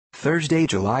Thursday,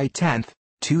 July 10,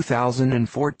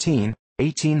 2014,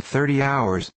 18:30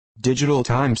 hours, digital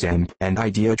timestamp and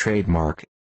idea trademark.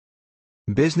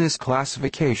 Business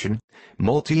classification,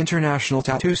 Multi-International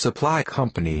Tattoo Supply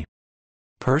Company.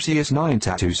 Perseus 9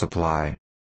 Tattoo Supply.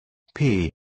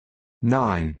 P.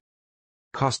 9.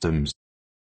 Customs.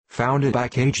 Founded by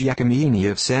Kage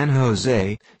of San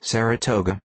Jose,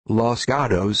 Saratoga, Los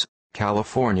Gatos,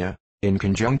 California, in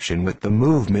conjunction with the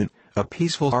movement, A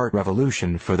Peaceful Art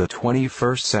Revolution for the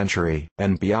 21st Century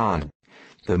and Beyond.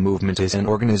 The movement is an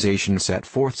organization set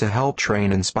forth to help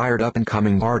train inspired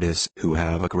up-and-coming artists who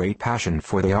have a great passion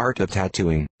for the art of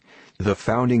tattooing. The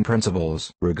founding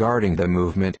principles regarding the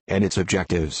movement and its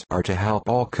objectives are to help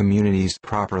all communities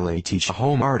properly teach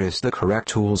home artists the correct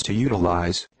tools to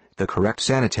utilize, the correct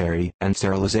sanitary and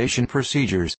sterilization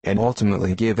procedures, and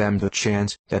ultimately give them the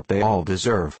chance that they all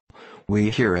deserve. We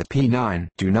here at P9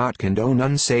 do not condone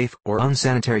unsafe or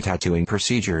unsanitary tattooing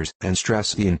procedures and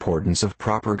stress the importance of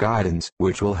proper guidance,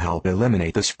 which will help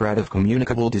eliminate the spread of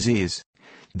communicable disease.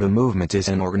 The movement is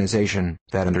an organization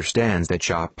that understands that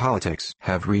shop politics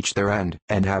have reached their end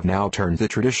and have now turned the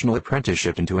traditional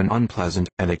apprenticeship into an unpleasant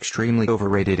and extremely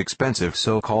overrated expensive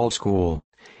so-called school.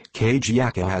 Kage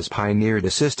Yacha has pioneered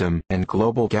a system and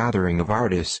global gathering of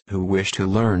artists who wish to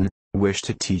learn, wish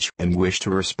to teach, and wish to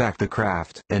respect the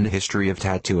craft and history of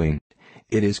tattooing.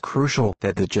 It is crucial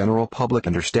that the general public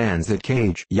understands that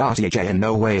Kage Yacha in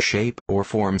no way, shape, or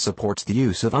form supports the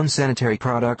use of unsanitary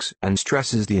products and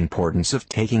stresses the importance of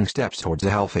taking steps towards a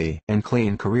healthy and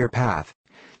clean career path.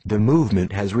 The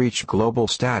movement has reached global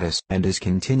status and is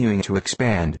continuing to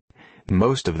expand.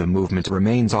 Most of the movement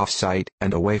remains off-site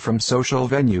and away from social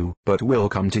venue, but will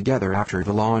come together after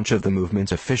the launch of the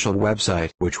movement's official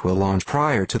website, which will launch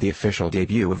prior to the official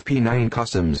debut of P9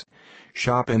 Customs.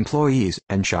 Shop employees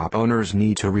and shop owners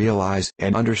need to realize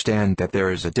and understand that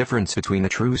there is a difference between a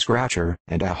true scratcher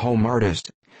and a home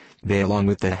artist. They, along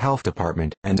with the health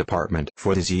department and department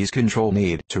for disease control,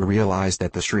 need to realize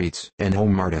that the streets and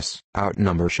home artists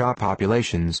outnumber shop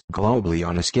populations globally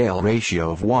on a scale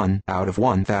ratio of 1 out of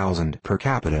 1,000 per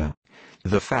capita.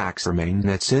 The facts remain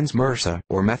that since MRSA,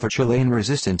 or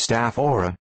methicillin-resistant staph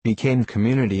aureus, became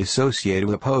community associated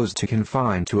opposed to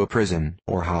confined to a prison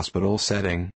or hospital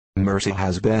setting, MRSA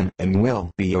has been and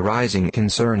will be a rising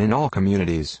concern in all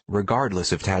communities,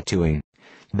 regardless of tattooing.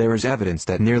 There is evidence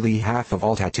that nearly half of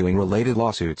all tattooing-related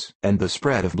lawsuits and the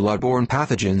spread of bloodborne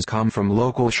pathogens come from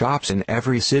local shops in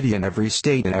every city and every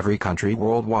state in every country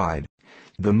worldwide.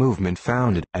 The movement,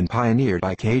 founded and pioneered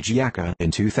by Kage Yacha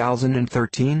in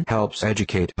 2013, helps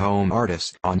educate home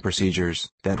artists on procedures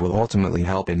that will ultimately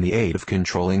help in the aid of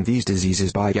controlling these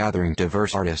diseases by gathering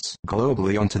diverse artists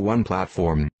globally onto one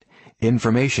platform.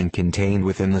 Information contained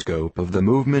within the scope of the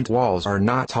movement walls are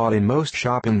not taught in most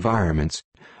shop environments.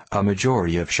 A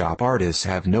majority of shop artists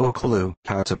have no clue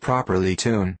how to properly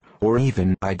tune, or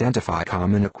even identify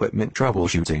common equipment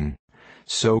troubleshooting.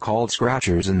 So-called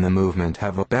scratchers in the movement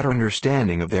have a better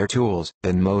understanding of their tools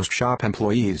than most shop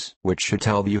employees, which should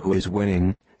tell you who is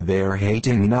winning. They're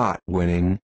hating, not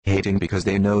winning. Hating because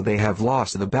they know they have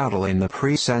lost the battle in the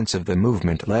presence of the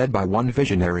movement led by one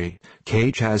visionary.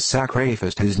 Kage has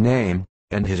sacrificed his name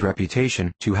and his reputation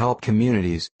to help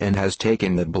communities, and has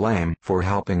taken the blame for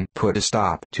helping put a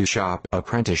stop to shop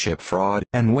apprenticeship fraud,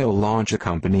 and will launch a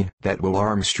company that will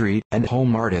arm street and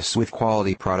home artists with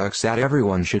quality products that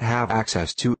everyone should have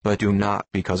access to, but do not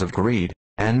because of greed,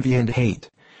 envy, and hate.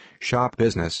 Shop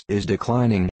business is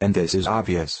declining, and this is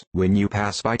obvious when you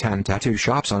pass by 10 tattoo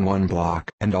shops on one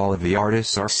block, and all of the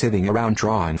artists are sitting around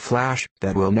drawing flash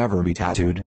that will never be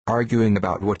tattooed, arguing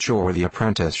about what chore the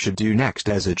apprentice should do next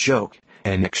as a joke.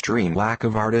 An extreme lack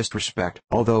of artist respect.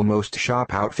 Although most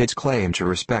shop outfits claim to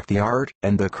respect the art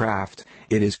and the craft,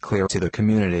 it is clear to the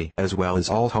community as well as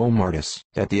all home artists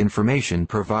that the information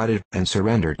provided and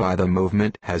surrendered by the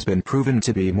movement has been proven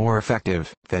to be more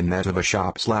effective than that of a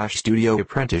shop/studio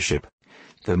apprenticeship.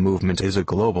 The movement is a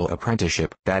global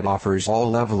apprenticeship that offers all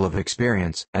level of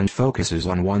experience and focuses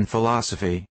on one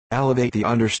philosophy: elevate the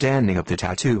understanding of the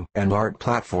tattoo and art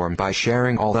platform by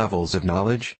sharing all levels of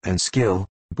knowledge and skill,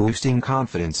 boosting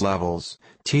confidence levels,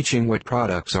 teaching what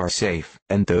products are safe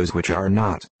and those which are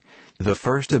not. The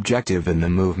first objective in the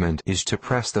movement is to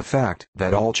press the fact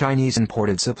that all Chinese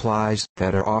imported supplies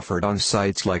that are offered on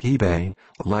sites like eBay,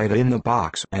 Lida in the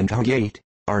Box, and Kage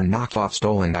are knocked-off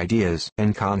stolen ideas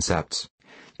and concepts.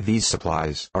 These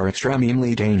supplies are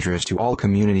extremely dangerous to all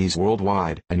communities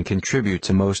worldwide and contribute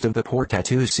to most of the poor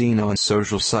tattoos seen on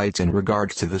social sites in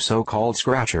regards to the so-called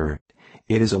scratcher.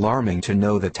 It is alarming to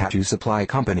know that tattoo supply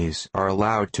companies are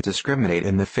allowed to discriminate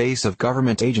in the face of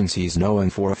government agencies knowing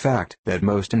for a fact that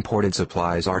most imported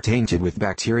supplies are tainted with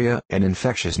bacteria and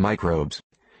infectious microbes.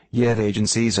 Yet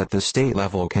agencies at the state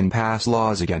level can pass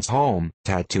laws against home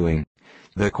tattooing.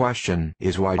 The question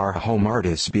is, why are home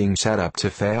artists being set up to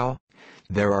fail?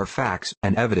 There are facts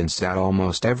and evidence that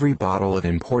almost every bottle of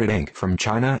imported ink from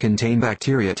China contained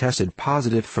bacteria tested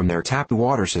positive from their tap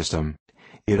water system.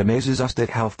 It amazes us that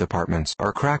health departments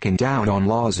are cracking down on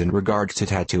laws in regards to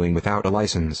tattooing without a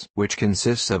license, which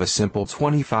consists of a simple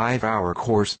 25-hour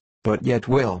course, but yet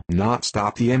will not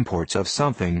stop the imports of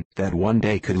something that one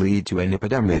day could lead to an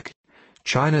epidemic.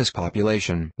 China's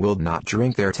population will not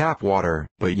drink their tap water,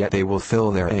 but yet they will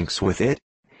fill their inks with it.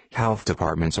 Health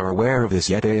departments are aware of this,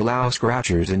 yet they allow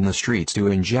scratchers in the streets to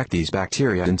inject these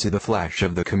bacteria into the flesh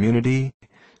of the community.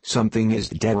 Something is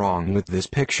dead wrong with this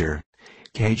picture.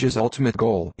 Kage's ultimate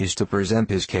goal is to present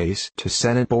his case to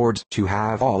Senate boards to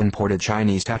have all imported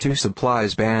Chinese tattoo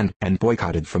supplies banned and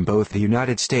boycotted from both the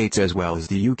United States as well as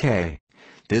the UK.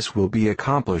 This will be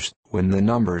accomplished when the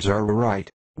numbers are right,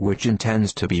 which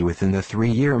intends to be within the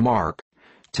 3-year mark.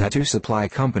 Tattoo supply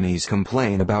companies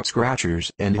complain about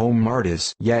scratchers and home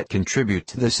artists yet contribute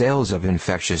to the sales of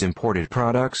infectious imported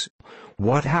products.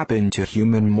 What happened to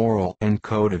human moral and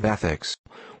code of ethics?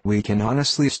 We can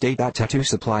honestly state that tattoo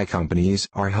supply companies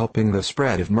are helping the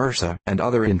spread of MRSA and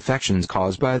other infections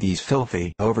caused by these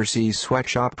filthy overseas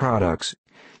sweatshop products.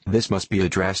 This must be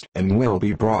addressed and will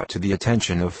be brought to the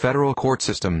attention of federal court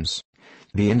systems.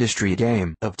 The industry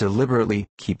game of deliberately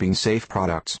keeping safe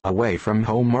products away from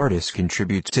home artists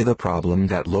contributes to the problem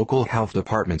that local health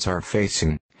departments are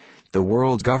facing. The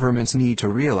world's governments need to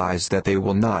realize that they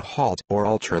will not halt or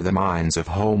alter the minds of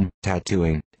home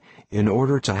tattooing. In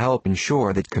order to help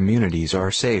ensure that communities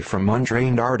are safe from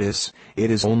untrained artists,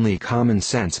 it is only common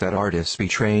sense that artists be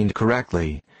trained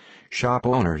correctly. Shop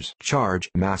owners charge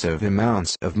massive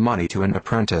amounts of money to an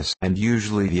apprentice, and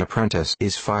usually the apprentice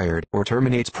is fired or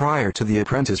terminates prior to the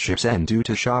apprenticeship's end due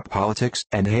to shop politics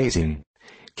and hazing.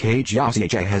 Kage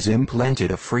Yacha has implemented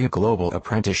a free global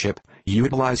apprenticeship,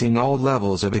 utilizing all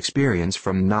levels of experience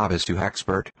from novice to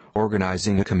expert,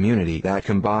 organizing a community that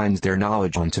combines their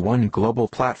knowledge onto one global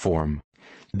platform.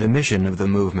 The mission of the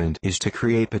movement is to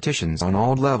create petitions on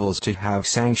all levels to have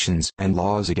sanctions and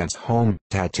laws against home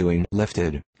tattooing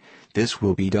lifted. This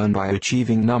will be done by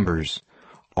achieving numbers.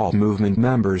 All movement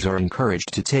members are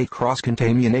encouraged to take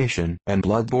cross-contamination and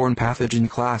bloodborne pathogen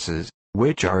classes,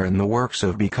 which are in the works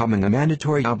of becoming a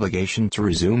mandatory obligation to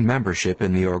resume membership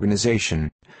in the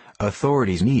organization.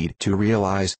 Authorities need to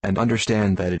realize and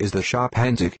understand that it is the shop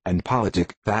politic and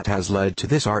politic that has led to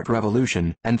this art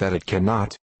revolution, and that it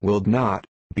cannot, will not,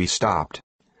 be stopped.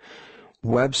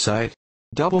 Website: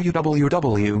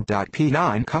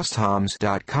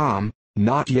 www.p9customs.com,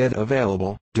 not yet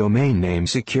available, domain name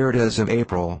secured as of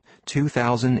April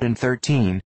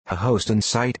 2013, a host and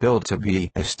site built to be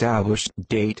established,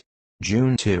 date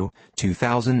June 2,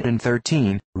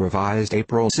 2013, revised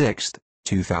April 6,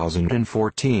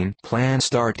 2014, planned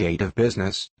start date of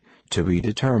business, to be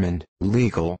determined,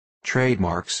 legal,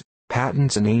 trademarks,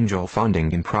 patents and angel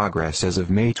funding in progress as of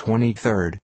May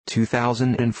 23,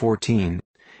 2014.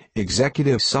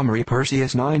 Executive Summary: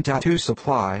 Perseus 9 Tattoo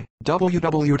Supply,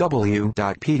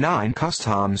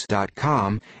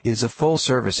 www.p9customs.com, is a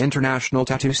full-service international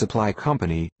tattoo supply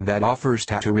company that offers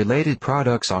tattoo-related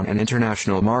products on an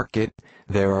international market.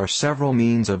 There are several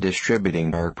means of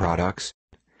distributing our products.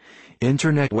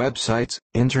 Internet websites: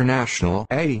 International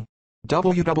A.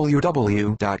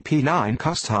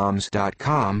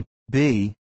 www.p9customs.com,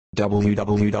 B.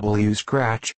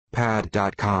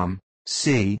 www.scratchpad.com,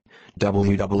 C.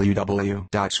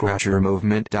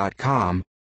 www.scratchermovement.com.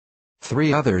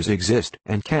 3 others exist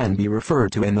and can be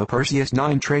referred to in the Perseus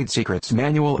 9 Trade Secrets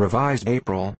Manual revised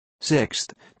April 6,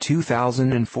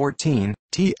 2014,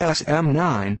 TSM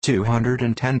 9,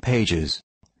 210 pages.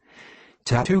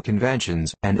 Tattoo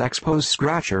conventions and expos.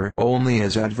 Scratcher only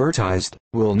as advertised,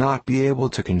 will not be able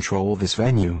to control this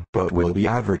venue but will be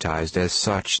advertised as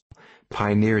such.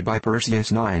 Pioneered by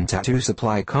Perseus 9 Tattoo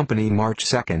Supply Company, March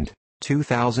 2,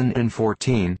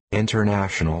 2014,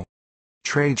 International.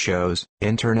 Trade shows: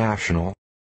 International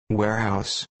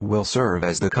Warehouse will serve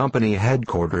as the company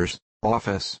headquarters,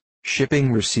 office,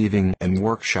 shipping, receiving and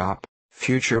workshop.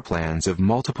 Future plans of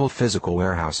multiple physical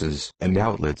warehouses and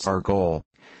outlets are goal.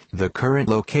 The current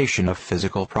location of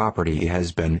physical property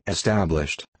has been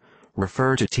established.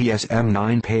 Refer to TSM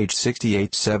 9 page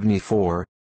 6874.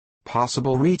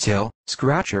 Possible retail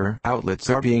Scratcher outlets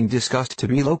are being discussed to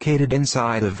be located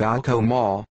inside of Valco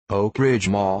Mall, Oak Ridge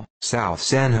Mall, South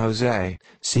San Jose,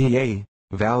 CA,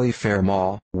 Valley Fair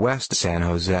Mall, West San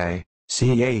Jose,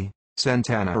 CA,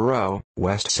 Santana Row,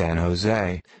 West San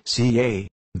Jose, CA,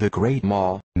 The Great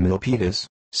Mall, Milpitas,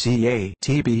 CA.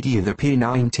 TBD. The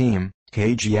P9 team,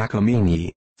 Kage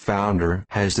Yacha, founder,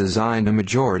 has designed a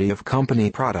majority of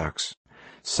company products.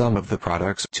 Some of the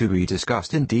products to be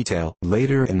discussed in detail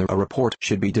later in the report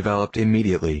should be developed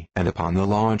immediately and upon the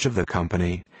launch of the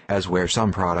company, as where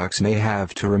some products may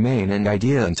have to remain an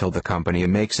idea until the company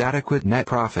makes adequate net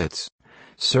profits.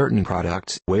 Certain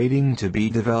products waiting to be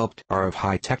developed are of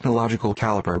high technological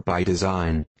caliber by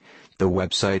design. The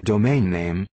website domain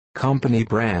name, company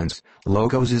brands,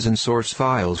 logos and source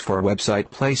files for website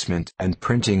placement and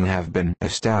printing have been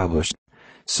established.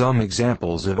 Some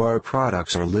examples of our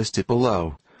products are listed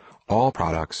below. All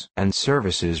products and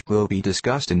services will be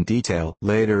discussed in detail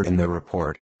later in the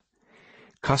report.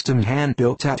 Custom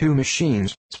hand-built tattoo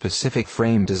machines, specific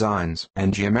frame designs,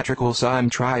 and geometrical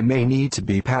symmetry may need to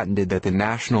be patented at the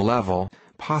national level,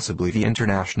 possibly the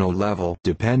international level,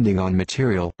 depending on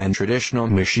material and traditional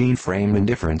machine frame and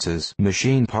differences.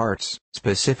 Machine parts,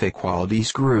 specific quality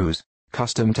screws,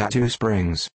 custom tattoo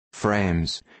springs,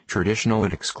 frames, traditional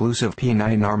and exclusive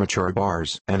P9 armature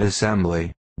bars and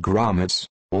assembly, grommets,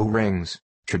 O-rings,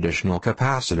 traditional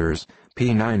capacitors,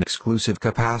 P9 exclusive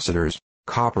capacitors,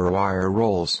 copper wire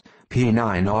rolls.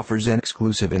 P9 offers an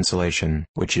exclusive insulation,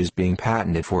 which is being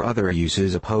patented for other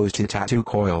uses opposed to tattoo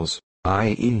coils,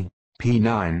 i.e.,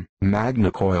 P9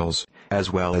 magna coils,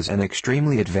 as well as an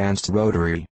extremely advanced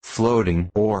rotary, floating,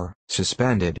 or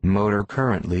suspended motor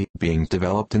currently being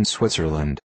developed in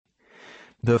Switzerland.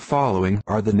 The following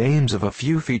are the names of a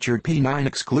few featured P9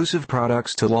 exclusive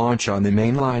products to launch on the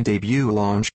mainline debut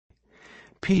launch.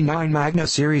 P9 Magna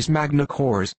Series Magna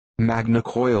Cores, Magna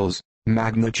Coils,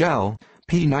 Magna Gel,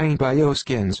 P9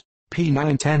 Bioskins,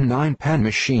 P9 10-9 Pen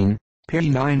Machine,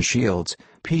 P9 Shields,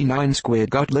 P9 Squid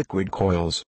Gut Liquid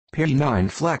Coils, P9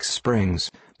 Flex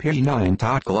Springs, P9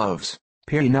 Tot Gloves,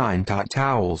 P9 Tot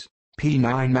Towels,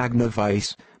 P9 Magna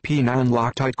Vise, P9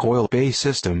 Loctite Coil Base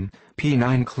System,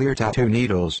 P9 Clear Tattoo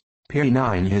Needles,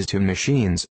 P9 His2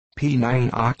 Machines,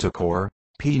 P9 Octacore,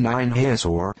 P9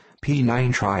 Hisor,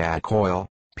 P9 Triad Coil,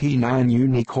 P9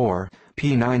 Unicore,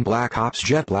 P9 Black Ops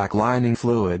Jet Black Lining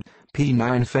Fluid,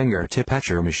 P9 Fingertip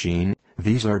Etcher Machine.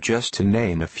 These are just to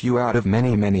name a few out of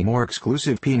many more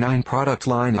exclusive P9 product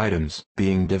line items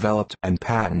being developed and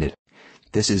patented.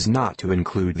 This is not to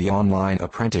include the online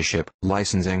apprenticeship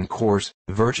licensing course,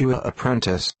 Virtua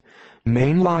Apprentice,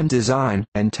 mainline design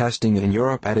and testing in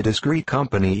Europe at a discrete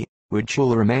company, which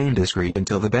will remain discrete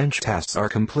until the bench tests are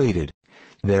completed.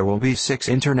 There will be 6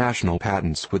 international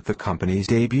patents with the company's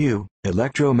debut,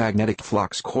 electromagnetic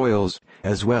flux coils,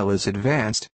 as well as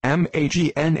advanced,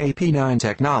 MAGNA P9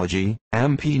 technology,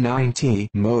 MP9T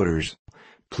motors.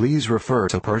 Please refer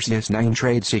to Perseus 9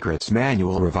 Trade Secrets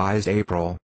Manual revised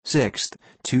April 6,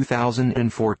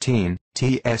 2014,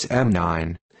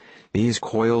 TSM9. These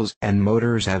coils and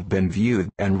motors have been viewed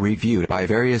and reviewed by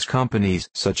various companies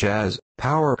such as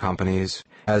power companies,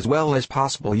 as well as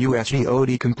possible US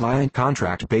DoD-compliant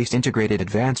contract-based integrated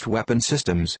advanced weapon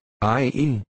systems,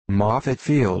 i.e., Moffett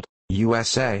Field,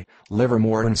 USA,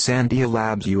 Livermore and Sandia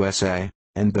Labs USA,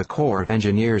 and the Corps of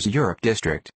Engineers Europe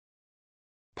District.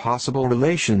 Possible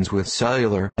relations with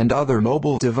cellular and other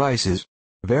mobile devices,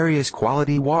 various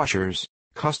quality washers,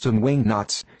 custom wing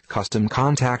nuts, custom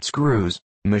contact screws,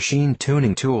 machine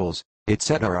tuning tools,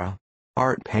 etc.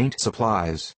 Art paint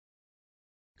supplies.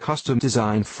 Custom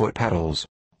design foot pedals.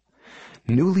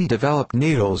 Newly developed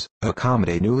needles,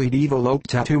 accommodate newly developed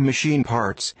tattoo machine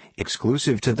parts,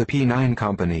 exclusive to the P9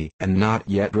 company and not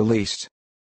yet released.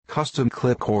 Custom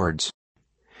clip cords.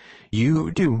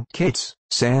 U-Do kits,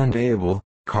 sandable,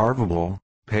 carvable,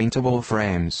 paintable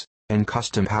frames, and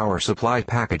custom power supply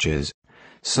packages.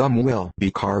 Some will be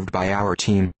carved by our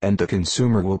team and the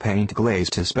consumer will paint glaze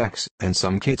to specs, and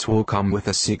some kits will come with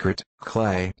a secret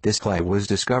clay. This clay was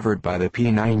discovered by the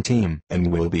P9 team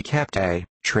and will be kept a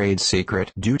trade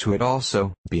secret due to it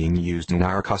also being used in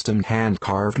our custom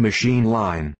hand-carved machine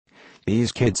line.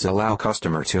 These kits allow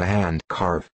customer to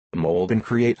hand-carve, mold and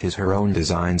create his/her own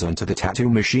designs onto the tattoo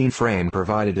machine frame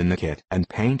provided in the kit and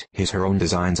paint his/her own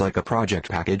designs like a project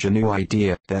package, a new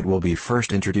idea that will be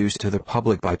first introduced to the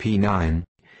public by P9.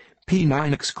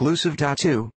 P9 exclusive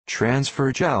tattoo,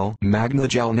 transfer gel, Magna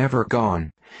Gel Never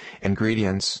Gone.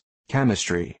 Ingredients,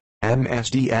 chemistry,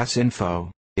 MSDS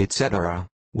info, etc.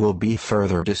 will be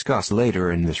further discussed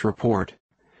later in this report.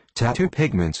 Tattoo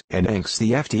pigments and inks.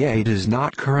 The FDA does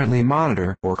not currently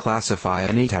monitor or classify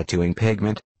any tattooing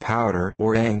pigment, powder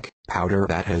or ink powder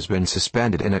that has been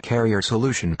suspended in a carrier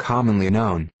solution commonly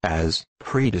known as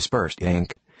pre-dispersed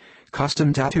ink.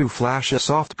 Custom Tattoo Flash, a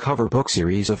soft cover book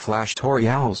series of flash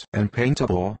tutorials and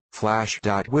paintable flash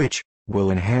dot which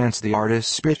will enhance the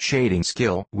artist's spit shading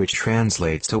skill, which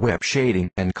translates to whip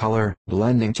shading and color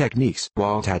blending techniques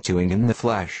while tattooing in the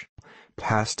flesh.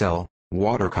 Pastel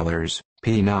watercolors.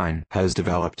 P9 has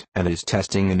developed and is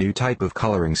testing a new type of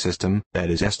coloring system that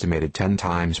is estimated 10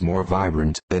 times more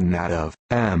vibrant than that of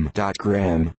M.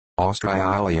 Graham,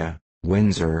 Australia,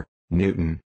 Windsor,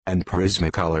 Newton, and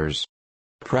Prismacolors.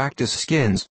 Practice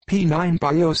skins. P9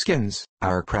 Bio Skins.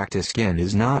 Our practice skin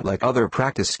is not like other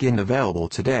practice skin available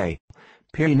today.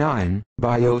 P9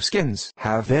 Bio Skins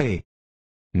have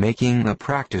making the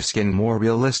practice skin more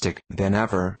realistic than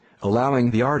ever,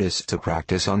 allowing the artist to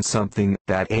practice on something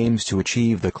that aims to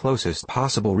achieve the closest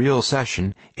possible real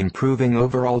session, improving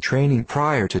overall training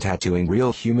prior to tattooing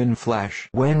real human flesh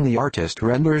when the artist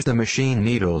renders the machine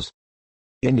needles,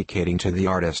 indicating to the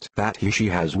artist that he/she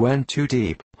has went too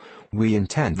deep. We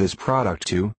intend this product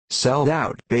to sell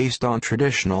out based on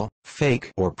traditional,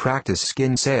 fake, or practice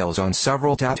skin sales on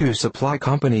several tattoo supply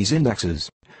companies' indexes.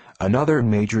 Another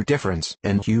major difference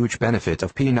and huge benefit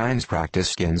of P9's practice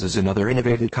skins is another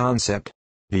innovative concept.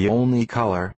 The only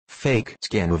color, fake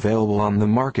skin available on the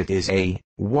market is a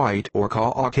white or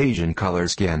Caucasian color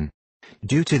skin.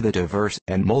 Due to the diverse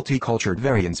and multicultural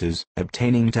variances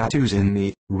obtaining tattoos in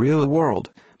the real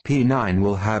world, P9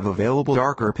 will have available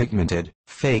darker pigmented,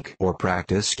 fake or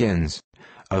practice skins.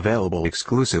 Available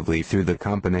exclusively through the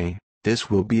company, this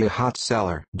will be a hot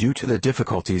seller due to the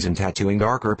difficulties in tattooing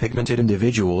darker pigmented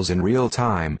individuals in real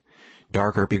time.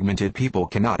 Darker pigmented people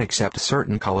cannot accept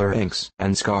certain color inks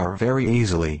and scar very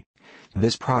easily.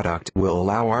 This product will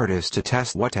allow artists to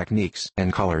test what techniques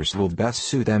and colors will best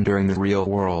suit them during the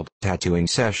real-world tattooing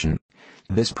session.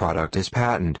 This product is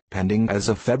patent pending as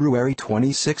of February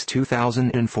 26,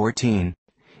 2014.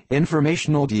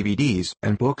 Informational DVDs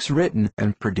and books written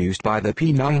and produced by the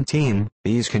P9 team.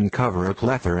 These can cover a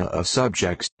plethora of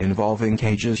subjects involving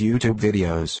Kage's YouTube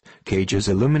videos, Kage's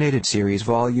Illuminated Series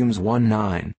Volumes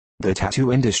 1-9, the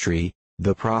tattoo industry,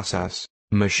 the process,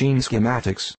 machine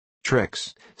schematics,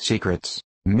 tricks, secrets,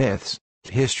 myths,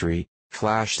 history,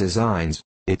 flash designs,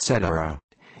 etc.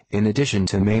 In addition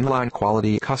to mainline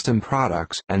quality custom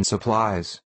products and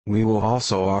supplies, we will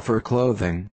also offer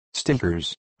clothing,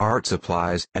 stickers, art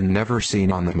supplies, and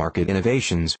never-seen-on-the-market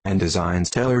innovations and designs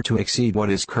tailored to exceed what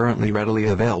is currently readily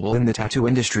available in the tattoo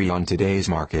industry on today's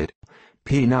market.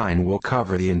 P9 will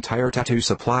cover the entire tattoo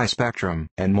supply spectrum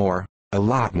and more, a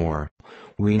lot more.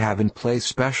 We have in place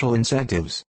special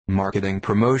incentives, marketing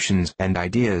promotions and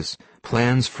ideas,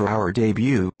 plans for our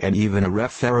debut, and even a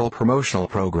referral promotional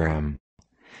program.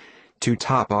 To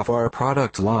top off our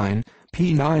product line,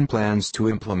 P9 plans to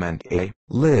implement a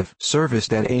live service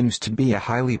that aims to be a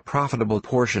highly profitable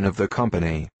portion of the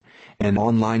company. An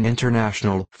online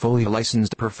international, fully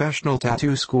licensed professional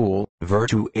tattoo school,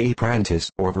 Virtu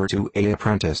Apprentice or Virtu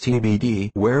Apprentice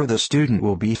TBD, where the student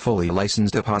will be fully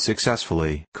licensed upon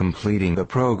successfully completing the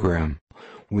program.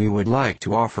 We would like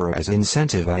to offer as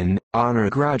incentive an honor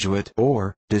graduate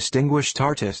or distinguished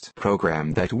artist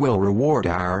program that will reward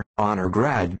our honor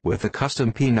grad with a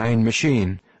custom P9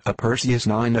 machine, a Perseus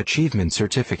 9 achievement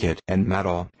certificate and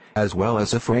medal, as well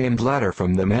as a framed letter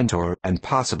from the mentor and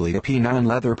possibly a P9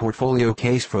 leather portfolio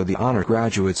case for the honor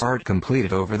graduate's art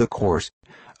completed over the course.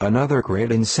 Another great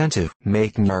incentive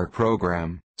making our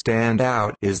program stand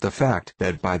out is the fact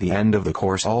that by the end of the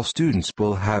course all students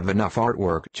will have enough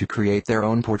artwork to create their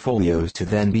own portfolios to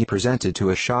then be presented to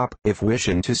a shop if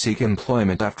wishing to seek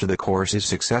employment after the course is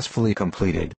successfully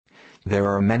completed. There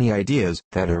are many ideas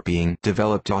that are being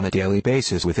developed on a daily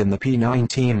basis within the P9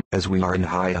 team, as we are in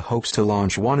high hopes to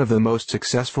launch one of the most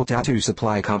successful tattoo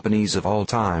supply companies of all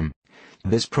time.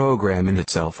 This program in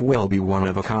itself will be one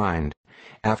of a kind.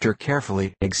 After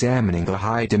carefully examining the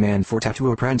high demand for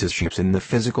tattoo apprenticeships in the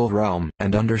physical realm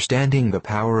and understanding the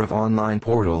power of online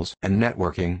portals and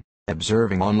networking,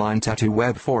 observing online tattoo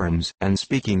web forums and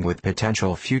speaking with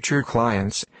potential future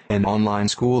clients, an online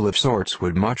school of sorts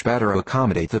would much better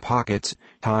accommodate the pockets,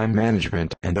 time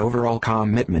management and overall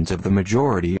commitment of the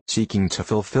majority seeking to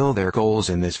fulfill their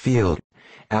goals in this field.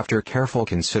 After careful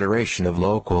consideration of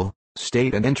local,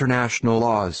 state and international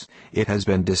laws, it has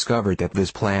been discovered that this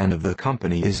plan of the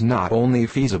company is not only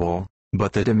feasible,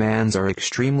 but the demands are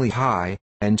extremely high,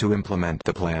 and to implement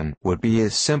the plan would be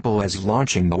as simple as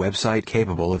launching the website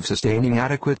capable of sustaining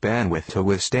adequate bandwidth to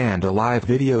withstand a live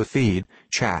video feed,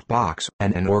 chat box,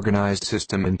 and an organized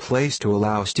system in place to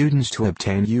allow students to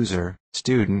obtain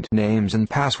student names and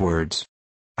passwords.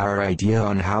 Our idea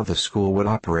on how the school would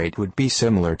operate would be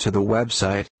similar to the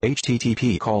website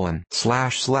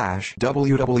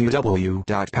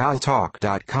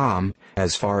http://www.paltalk.com.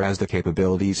 As far as the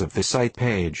capabilities of the site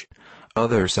page,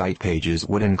 other site pages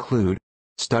would include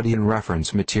study and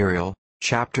reference material,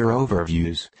 chapter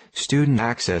overviews, student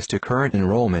access to current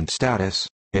enrollment status,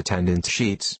 attendance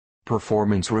sheets,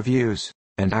 performance reviews,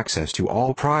 and access to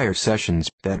all prior sessions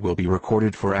that will be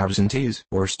recorded for absentees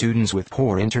or students with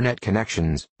poor internet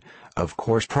connections. Of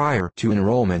course, prior to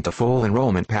enrollment, a full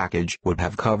enrollment package would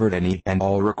have covered any and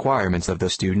all requirements of the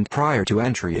student prior to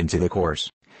entry into the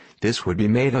course. This would be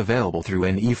made available through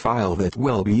an e-file that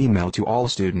will be emailed to all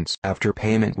students after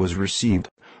payment was received,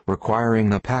 requiring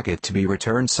the packet to be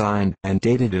returned signed and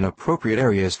dated in appropriate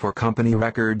areas for company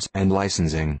records and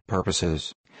licensing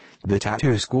purposes. The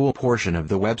Tattoo School portion of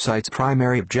the website's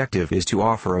primary objective is to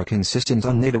offer a consistent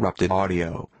uninterrupted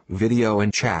audio, video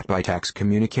and chat by text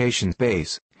communication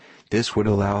space. This would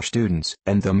allow students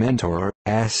and the mentors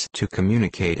to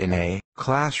communicate in a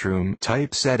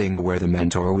classroom-type setting where the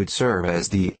mentor would serve as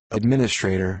the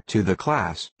administrator to the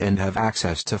class and have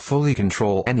access to fully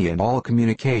control any and all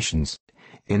communications.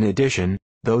 In addition,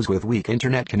 those with weak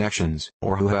internet connections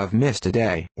or who have missed a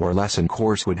day or lesson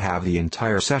course would have the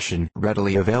entire session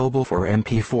readily available for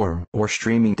MP4 or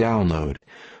streaming download.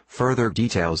 Further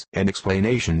details and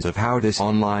explanations of how this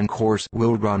online course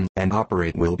will run and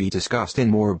operate will be discussed in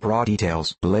more broad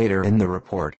details later in the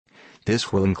report.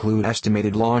 This will include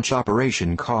estimated launch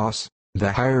operation costs,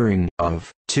 the hiring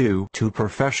of 2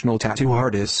 professional tattoo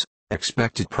artists,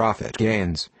 expected profit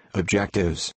gains,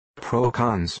 objectives,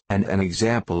 pro-cons, and an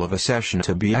example of a session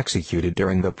to be executed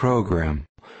during the program.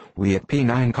 We at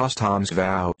P9 Customs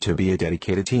vow to be a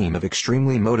dedicated team of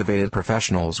extremely motivated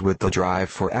professionals with the drive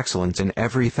for excellence in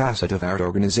every facet of our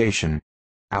organization.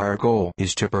 Our goal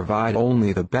is to provide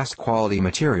only the best quality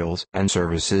materials and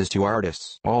services to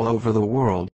artists all over the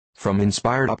world, from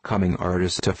inspired upcoming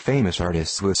artists to famous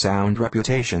artists with sound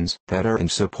reputations that are in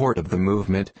support of the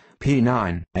movement,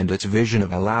 P9, and its vision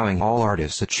of allowing all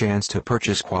artists a chance to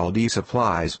purchase quality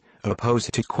supplies,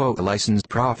 opposed to quote licensed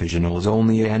professionals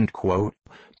only end quote.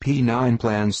 P9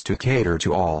 plans to cater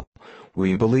to all.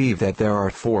 We believe that there are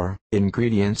 4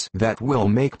 ingredients that will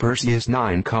make Perseus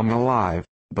 9 come alive,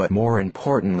 but more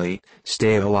importantly,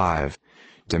 stay alive.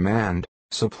 Demand,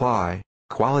 supply,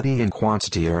 quality and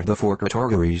quantity are the 4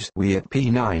 categories we at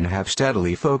P9 have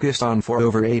steadily focused on for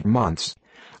over 8 months.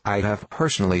 I have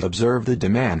personally observed the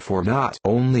demand for not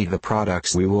only the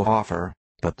products we will offer,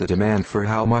 but the demand for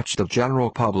how much the general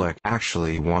public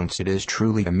actually wants. It is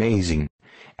truly amazing.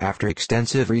 After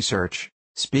extensive research,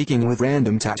 speaking with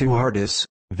random tattoo artists,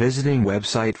 visiting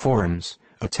website forums,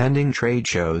 attending trade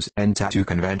shows and tattoo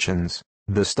conventions,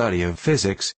 the study of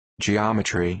physics,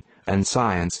 geometry, and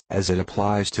science as it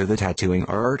applies to the tattooing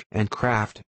art and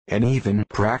craft, and even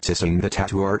practicing the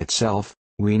tattoo art itself,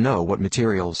 we know what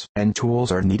materials and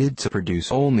tools are needed to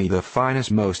produce only the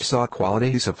finest, most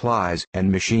sought-quality supplies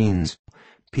and machines.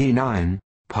 P9,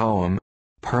 poem,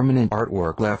 permanent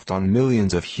artwork left on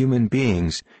millions of human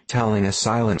beings, telling a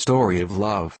silent story of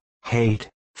love, hate,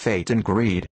 fate and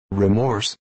greed,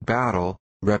 remorse, battle,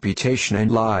 reputation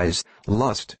and lies,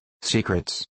 lust,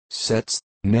 secrets, sets,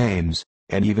 names,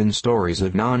 and even stories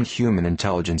of non-human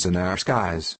intelligence in our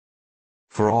skies.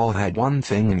 For all had one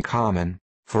thing in common,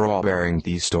 for all bearing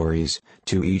these stories,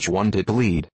 to each one did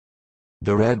bleed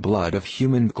the red blood of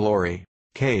human glory,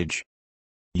 Kage.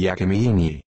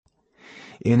 Yacha.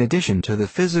 In addition to the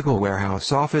physical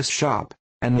warehouse, office shop,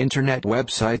 and internet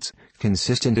websites,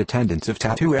 consistent attendance of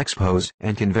tattoo expos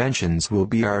and conventions will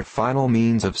be our final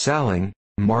means of selling,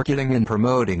 marketing and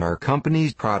promoting our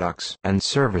company's products and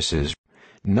services.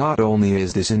 Not only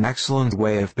is this an excellent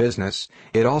way of business,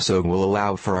 it also will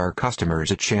allow for our customers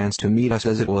a chance to meet us,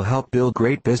 as it will help build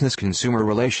great business consumer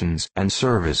relations and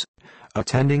service.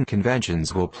 Attending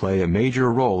conventions will play a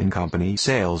major role in company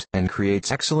sales and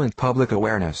creates excellent public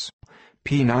awareness.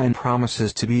 P9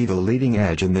 promises to be the leading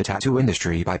edge in the tattoo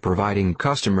industry by providing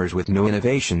customers with new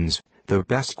innovations, the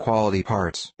best quality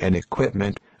parts and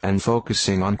equipment, and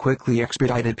focusing on quickly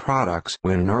expedited products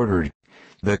when ordered.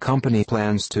 The company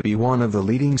plans to be one of the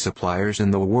leading suppliers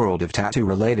in the world of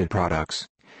tattoo-related products.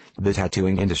 The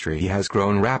tattooing industry has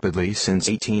grown rapidly since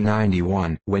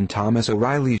 1891, when Thomas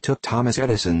O'Reilly took Thomas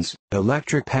Edison's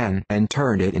electric pen and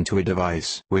turned it into a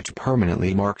device which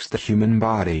permanently marks the human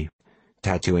body.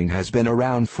 Tattooing has been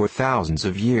around for thousands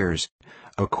of years.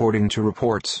 According to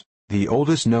reports, the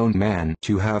oldest known man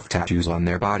to have tattoos on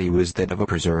their body was that of a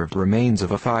preserved remains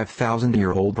of a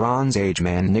 5,000-year-old Bronze Age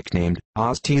man nicknamed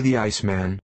Ozzy the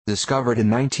Iceman, discovered in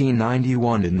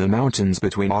 1991 in the mountains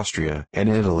between Austria and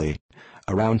Italy.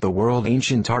 Around the world,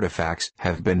 ancient artifacts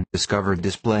have been discovered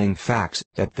displaying facts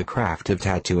that the craft of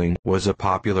tattooing was a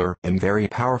popular and very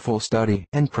powerful study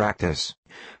and practice.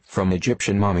 From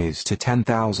Egyptian mummies to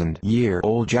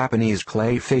 10,000-year-old Japanese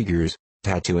clay figures,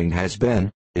 tattooing has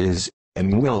been, is,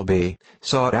 and will be,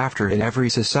 sought after in every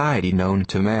society known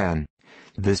to man.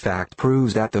 This fact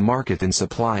proves that the market in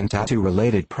supplying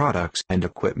tattoo-related products and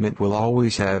equipment will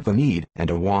always have a need and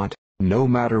a want, no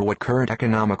matter what current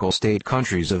economical state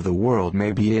countries of the world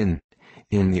may be in.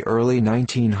 In the early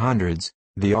 1900s,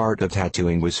 the art of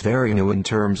tattooing was very new in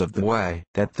terms of the way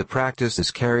that the practice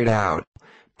is carried out.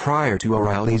 Prior to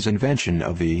O'Reilly's invention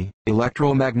of the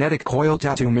electromagnetic coil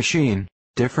tattoo machine,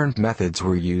 different methods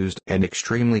were used and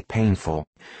extremely painful.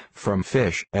 From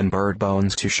fish and bird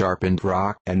bones to sharpened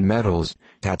rock and metals,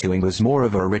 tattooing was more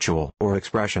of a ritual or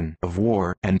expression of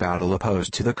war and battle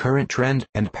opposed to the current trend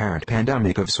and apparent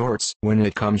pandemic of sorts when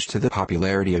it comes to the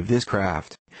popularity of this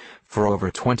craft. For over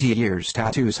 20 years,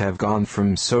 tattoos have gone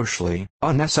from socially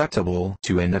unacceptable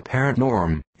to an apparent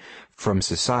norm. From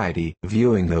society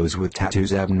viewing those with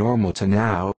tattoos abnormal to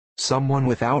now, someone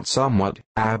without somewhat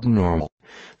abnormal.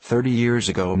 30 years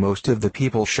ago, most of the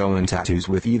people showing tattoos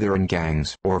with either in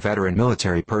gangs or veteran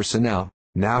military personnel,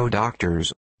 now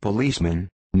doctors, policemen,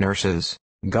 nurses,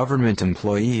 government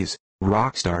employees,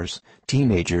 rock stars,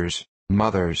 teenagers,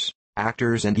 mothers,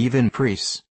 actors and even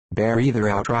priests, bear either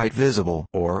outright visible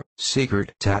or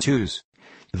secret tattoos.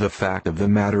 The fact of the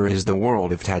matter is the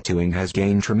world of tattooing has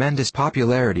gained tremendous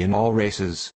popularity in all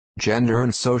races, gender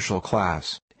and social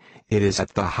class. It is at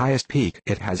the highest peak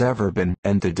it has ever been,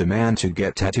 and the demand to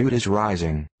get tattooed is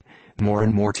rising. More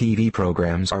and more TV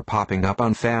programs are popping up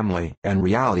on family and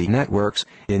reality networks.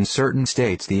 In certain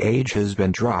states the age has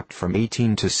been dropped from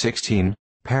 18 to 16.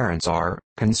 Parents are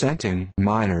consenting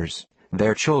minors,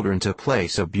 their children, to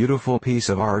place a beautiful piece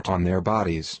of art on their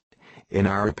bodies. In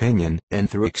our opinion, and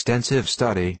through extensive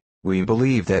study, we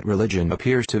believe that religion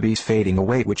appears to be fading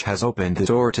away, which has opened the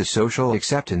door to social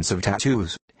acceptance of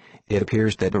tattoos. It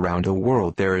appears that around the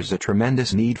world there is a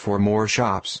tremendous need for more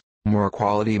shops, more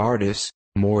quality artists,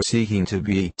 more seeking to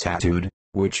be tattooed,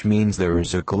 which means there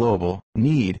is a global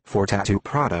need for tattoo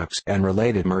products and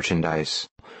related merchandise.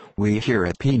 We here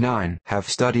at P9 have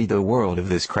studied the world of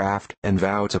this craft and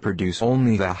vow to produce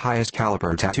only the highest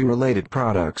caliber tattoo-related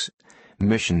products.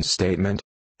 Mission statement: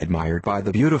 admired by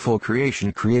the beautiful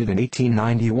creation created in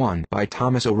 1891 by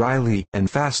Thomas O'Reilly and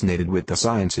fascinated with the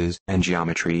sciences and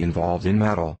geometry involved in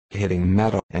metal, hitting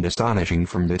metal, and astonishing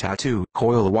from the tattoo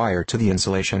coil wire to the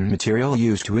insulation material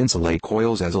used to insulate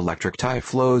coils as electric type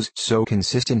flows so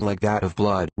consistent like that of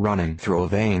blood running through a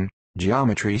vein,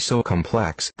 geometry so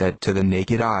complex that to the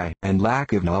naked eye and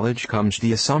lack of knowledge comes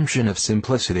the assumption of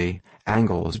simplicity,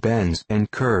 angles, bends, and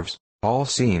curves. All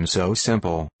seem so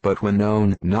simple, but when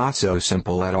known, not so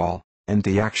simple at all, and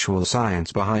the actual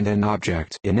science behind an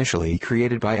object initially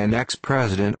created by an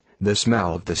ex-president, the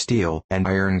smell of the steel and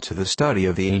iron to the study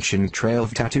of the ancient trail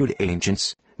of tattooed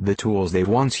ancients, the tools they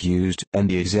once used, and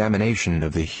the examination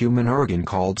of the human organ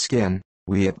called skin,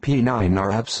 we at P9 are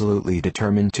absolutely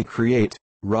determined to create,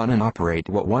 run and operate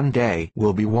what one day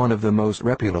will be one of the most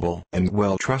reputable and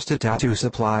well-trusted tattoo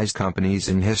supplies companies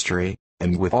in history.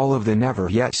 And with all of the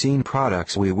never-yet-seen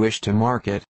products we wish to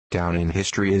market, down in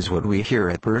history is what we here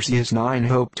at Perseus 9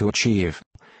 hope to achieve.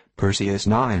 Perseus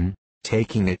 9,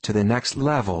 taking it to the next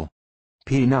level.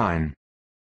 P9.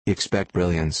 Expect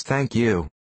brilliance. Thank you.